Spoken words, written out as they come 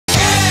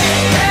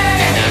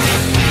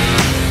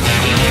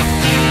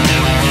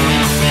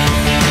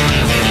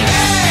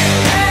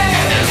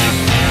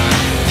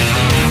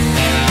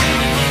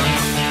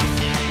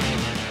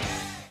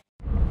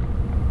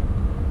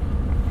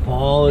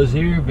is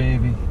here,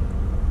 baby.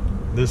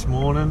 This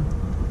morning,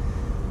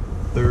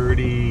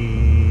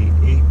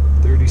 38,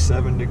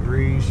 37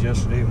 degrees.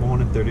 Yesterday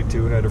morning,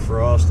 32, had a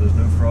frost. There's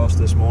no frost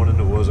this morning.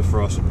 There was a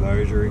frost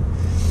advisory.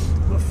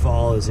 But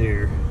fall is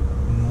here.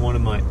 One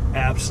of my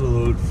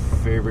absolute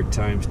favorite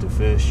times to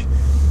fish.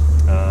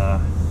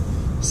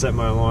 Set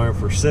my alarm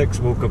for 6,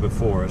 woke up at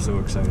 4. I was so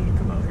excited to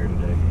come out here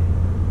today.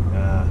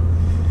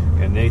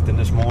 Got Nathan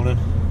this morning.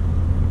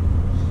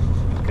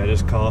 Got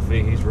his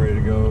coffee. He's ready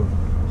to go.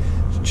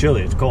 It's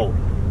chilly. It's cold.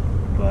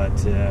 But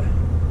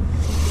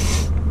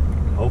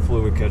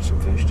hopefully we catch some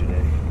fish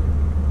today.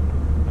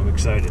 I'm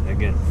excited.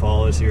 Again,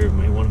 fall is here.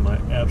 One of my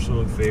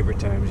absolute favorite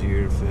times of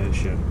year to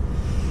fish. And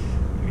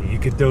I mean, you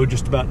could throw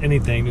just about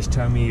anything this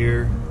time of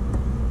year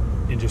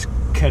and just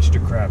catch the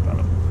crap out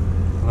of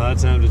them. A lot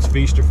of times it's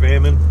feast or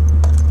famine,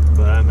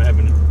 but I'm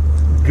having a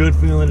good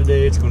feeling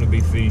today it's going to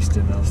be feast.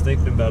 And I was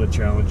thinking about a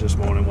challenge this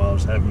morning while I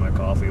was having my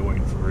coffee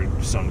waiting for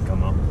the sun to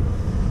come up.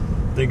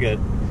 I think at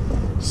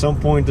some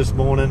point this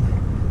morning,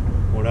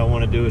 what I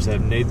want to do is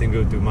have Nathan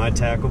go through my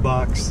tackle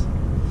box,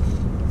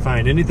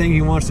 find anything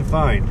he wants to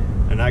find,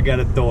 and I got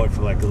to throw it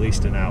for like at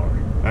least an hour.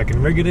 I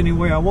can rig it any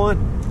way I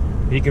want.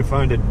 He can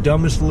find the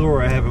dumbest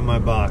lure I have in my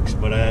box,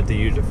 but I have to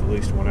use it for at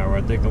least 1 hour.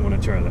 I think I want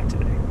to try that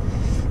today.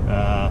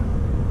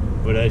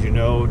 But as you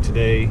know,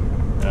 today,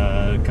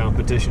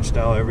 competition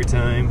style every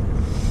time.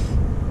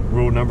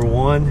 Rule number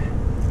 1,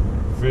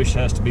 fish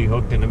has to be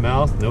hooked in the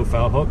mouth, no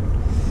foul hook.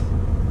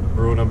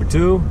 Rule number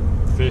 2,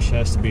 fish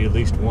has to be at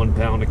least 1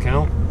 pound a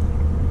count.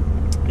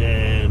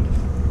 And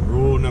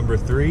rule number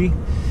 3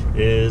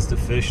 is the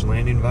fish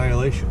landing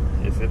violation.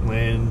 If it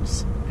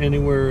lands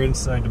anywhere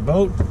inside the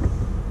boat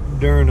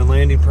during the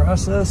landing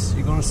process,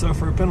 you're going to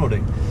suffer a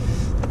penalty.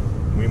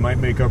 We might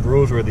make up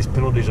rules where these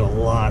penalties are a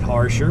lot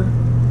harsher,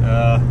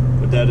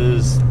 but that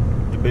is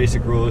the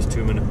basic rule is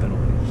 2-minute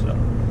penalty. So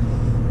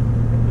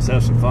let's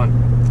have some fun.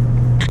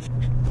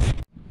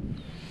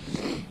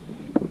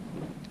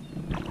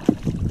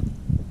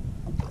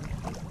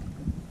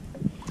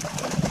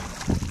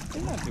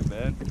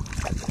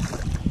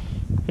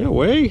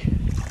 Away.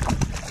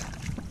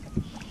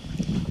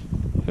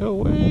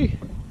 Away.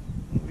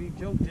 We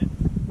choked it.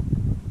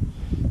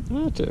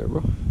 Not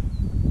terrible.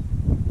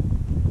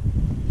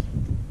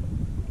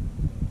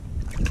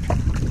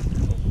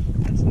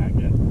 That's not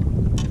good.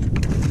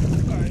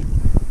 Alright.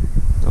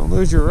 Don't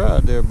lose your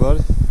rod there,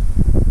 buddy.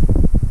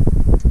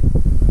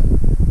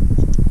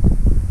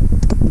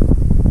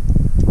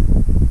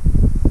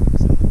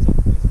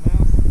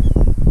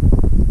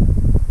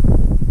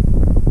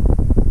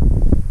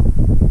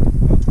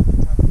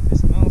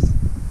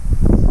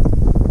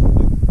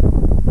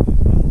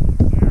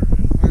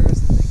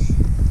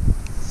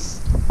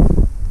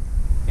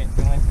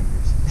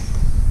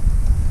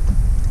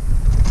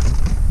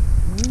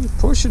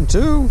 Pushing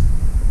 2.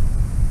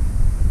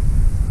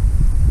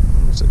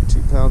 Looks like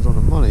 2 pounds on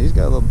the money. He's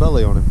got a little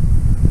belly on him.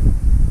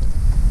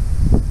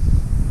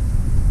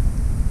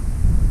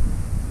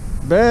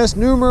 Bass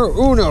numero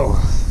uno.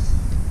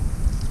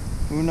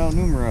 Uno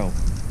numero.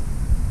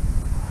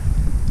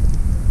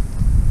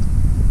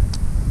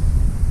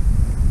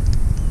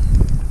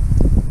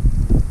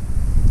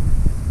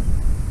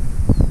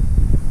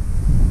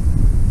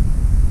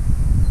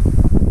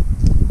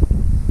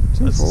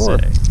 Let's say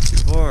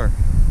 2-4.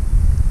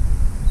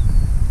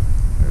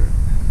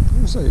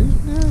 So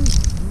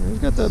he's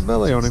got that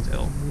belly on him.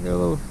 Still. He got a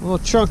little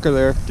chunker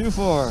there.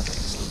 2-4.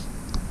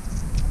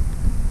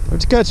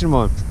 What you catching him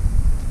on?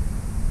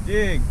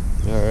 Jig.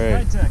 All right.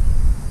 Right tech.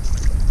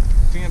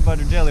 Peanut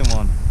butter jelly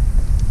one.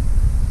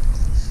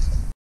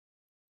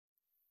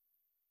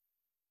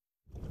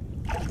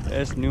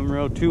 S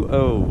numero 20.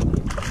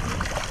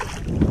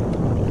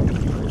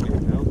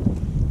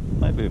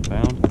 Might be a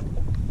pound.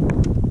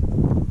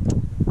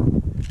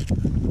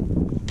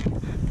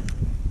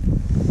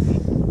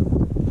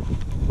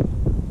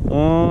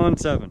 On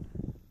 7.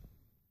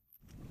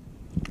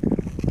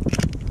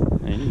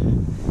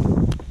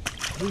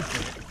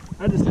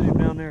 I just hit him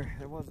down there.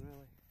 It wasn't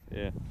really.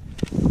 Yeah.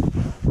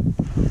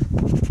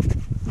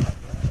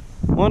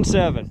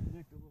 1-7.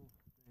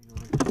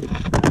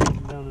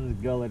 Down in his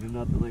gullet or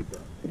nothing like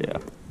that. Yeah.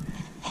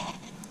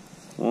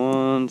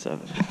 1-7.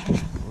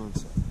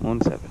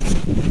 1-7.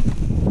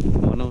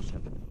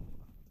 107.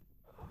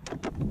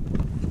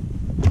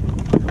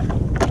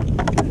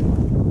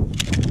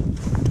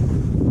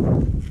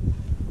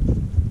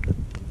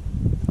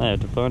 I have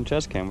to throw on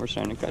chest cam. We're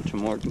starting to catch them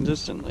more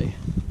consistently.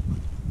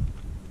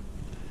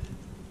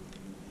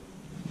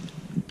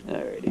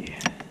 Alrighty.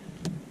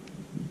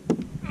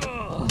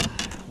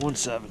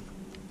 1-7.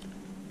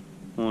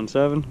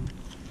 1-7.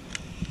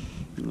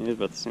 Yeah, it's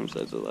about the same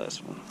size as the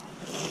last one.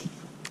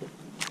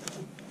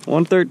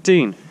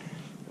 1-13.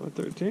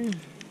 1-13.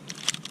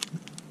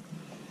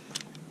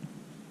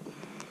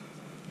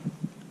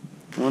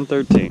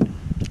 1-13.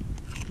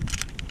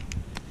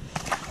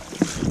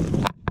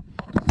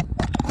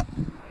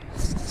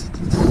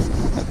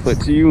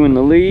 Puts you in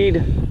the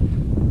lead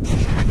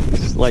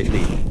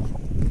slightly.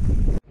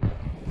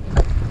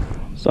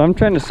 So I'm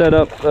trying to set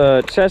up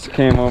chest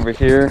cam over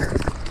here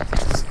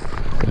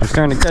was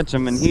trying to catch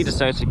him and he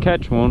decides to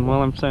catch one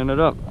while I'm setting it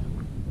up.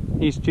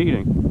 He's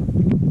cheating.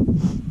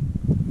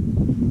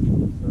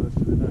 So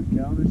should it not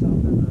count or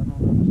something? I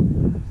don't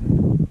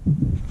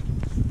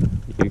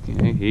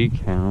understand. He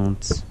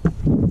counts.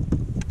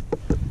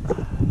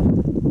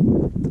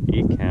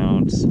 He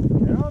counts.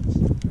 Counts?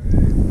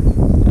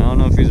 I don't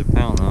know if he's a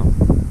pound though. I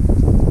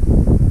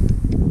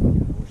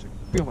wish I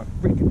could feel my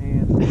freaking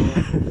hands.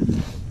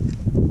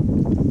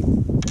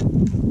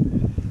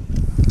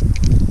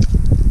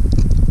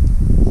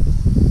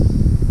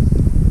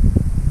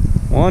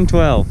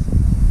 112.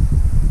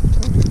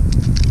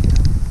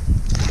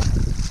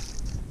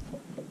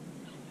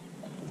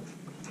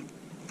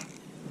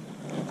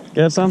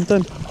 Get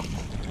something?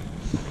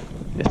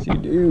 Yes, you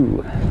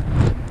do.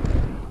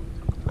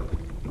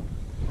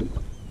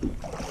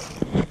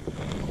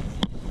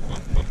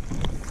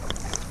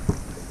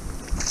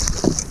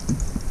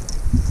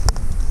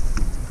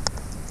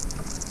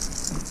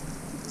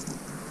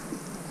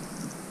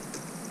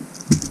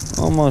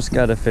 Almost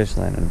got a fish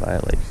landing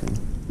violation.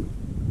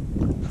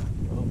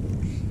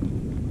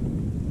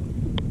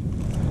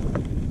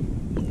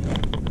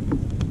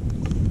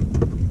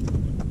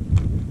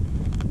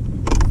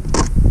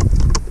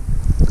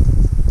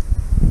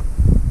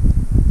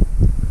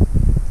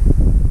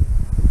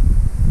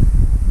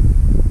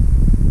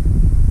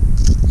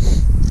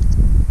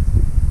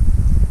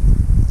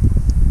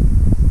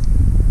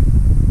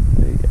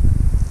 There you go.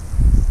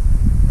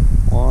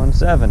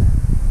 1-7.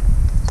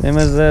 Same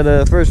as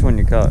that first one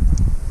you caught.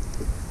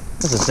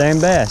 That's the same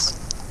bass.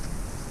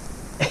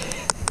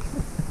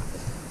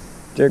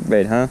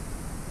 Jerkbait, huh?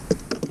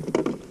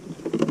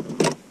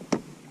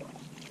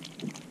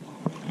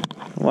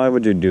 Why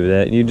would you do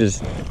that? You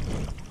just...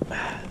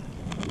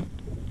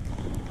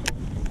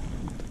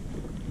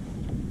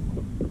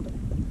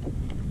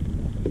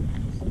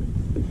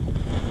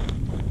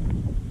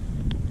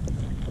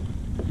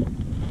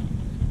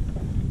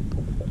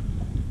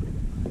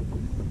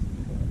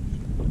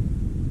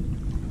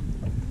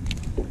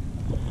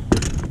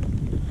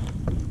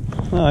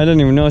 Oh, I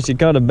didn't even notice you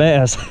caught a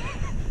bass.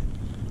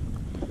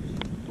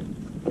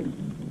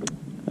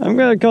 I'm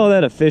gonna call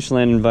that a fish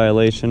landing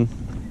violation.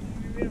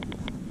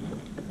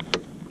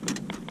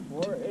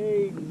 For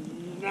a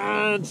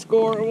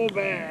non-scoreable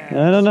bass.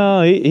 I don't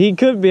know, he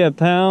could be a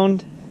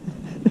pound.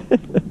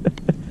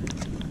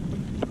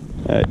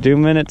 Alright, 2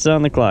 minutes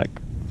on the clock.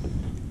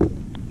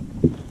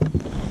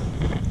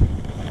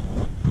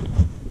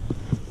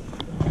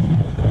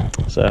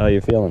 So how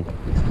you feeling?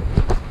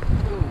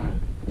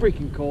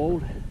 Freaking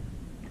cold.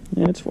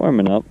 Yeah, it's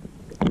warming up.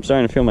 I'm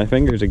starting to feel my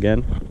fingers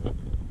again.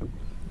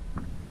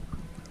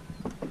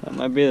 That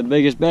might be the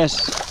biggest bass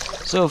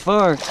so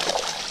far.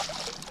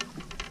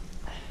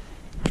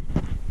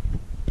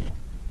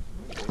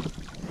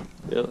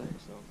 Really?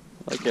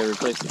 Like I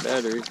replaced the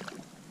battery.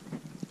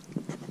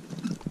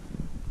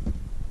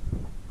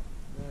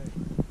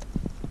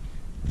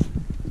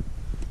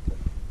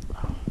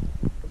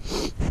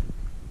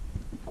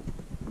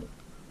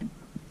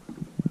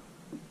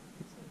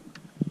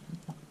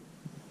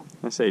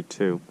 I say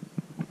 2.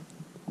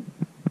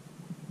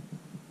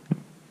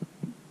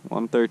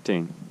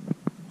 113.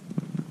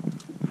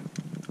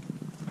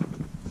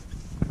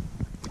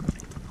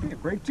 Hey,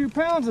 break 2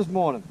 pounds this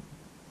morning.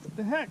 What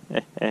the heck?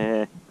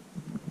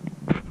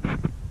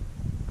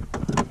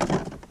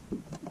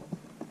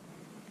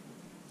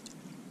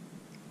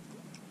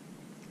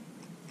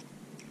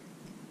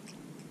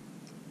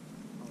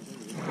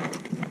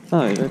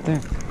 Oh, he's right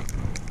there.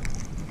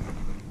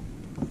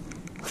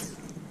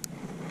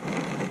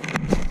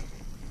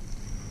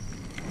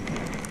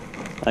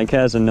 I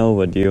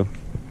Casanova, you.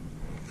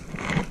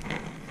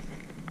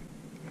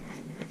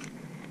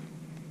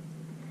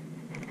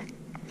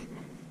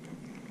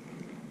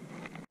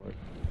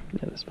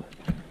 Yeah, this way.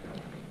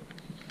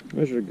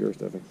 Measure the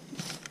girth, I think.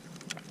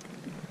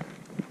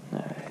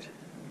 Alright.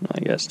 Now I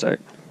gotta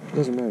start.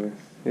 Doesn't matter.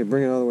 Hey,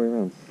 bring it all the way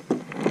around.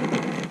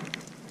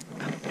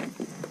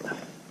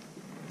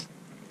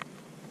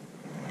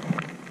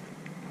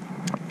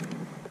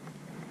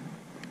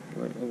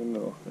 Right in the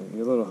middle.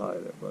 You're a little high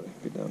there, buddy.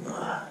 Get down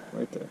there.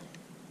 Right there.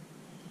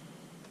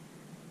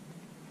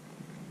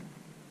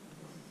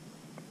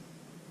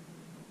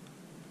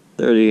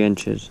 $30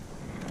 inches.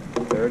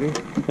 30?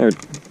 Or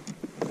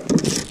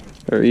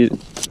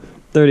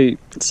 30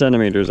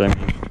 centimeters, I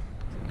mean.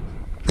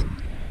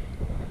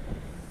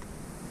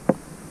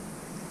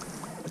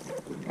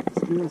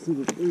 Scale said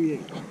it's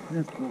 3/8.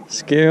 That's cool.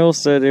 Scale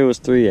said it was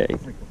 3/8.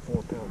 Freaking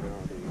 4 pound now,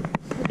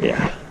 dude.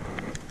 Yeah.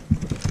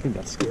 I think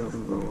that scale's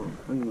wrong.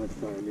 I'm gonna have to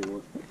find a new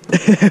one.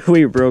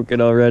 We broke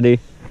it already.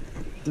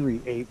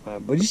 3/8,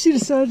 but you see the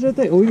size of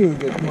that thing? Oh, we didn't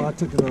get. Well, I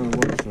took it on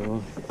work,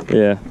 so.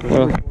 Yeah.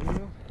 Well,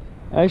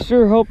 I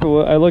sure hope it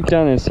was. I looked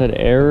down and it said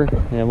error,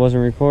 and it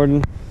wasn't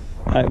recording.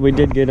 We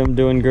did get him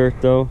doing girth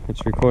though.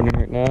 It's recording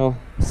right now.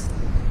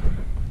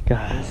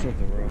 God. There's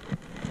something wrong.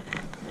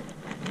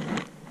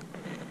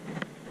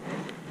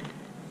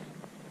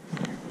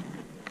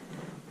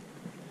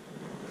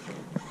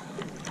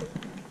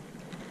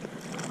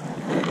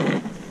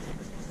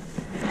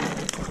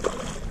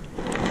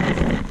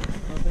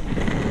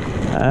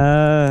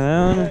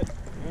 I don't know.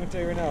 I'm gonna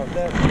tell you right now, if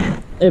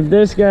that If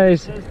this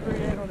guy's says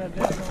 3.8 on that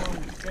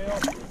daggone scale,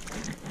 I'm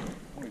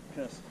gonna be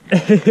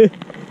pissed.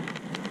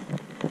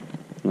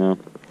 no.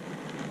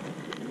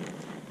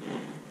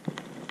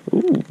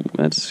 Ooh,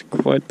 that's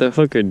quite the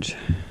hookage.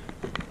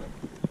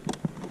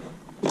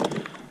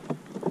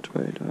 Which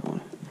way do I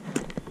want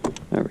to?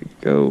 There we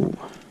go.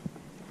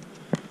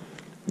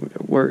 We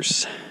got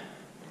worse.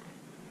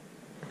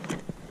 Oh,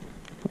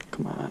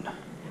 come on.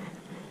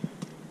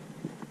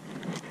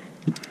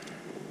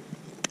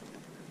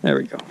 There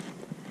we go.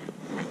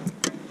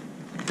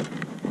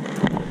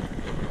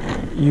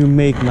 You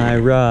make my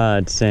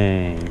rod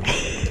sing.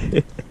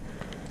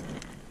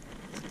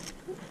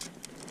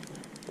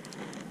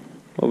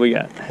 What we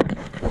got?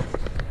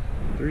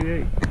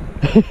 3.8.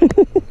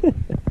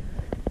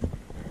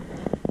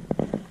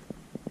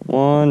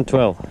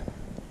 112.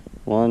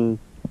 One.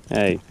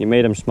 Hey, you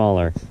made them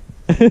smaller.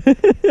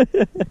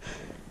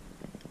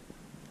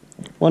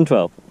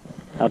 112.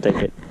 I'll take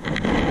it.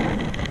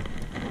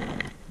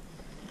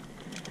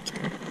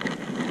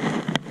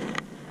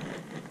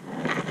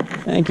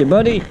 Thank you,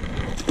 buddy.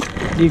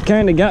 You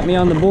kind of got me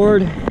on the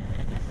board.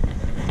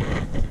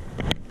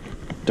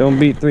 Don't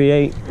beat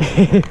 3.8.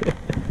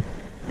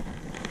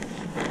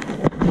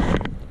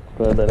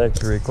 Glad that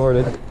extra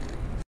recorded.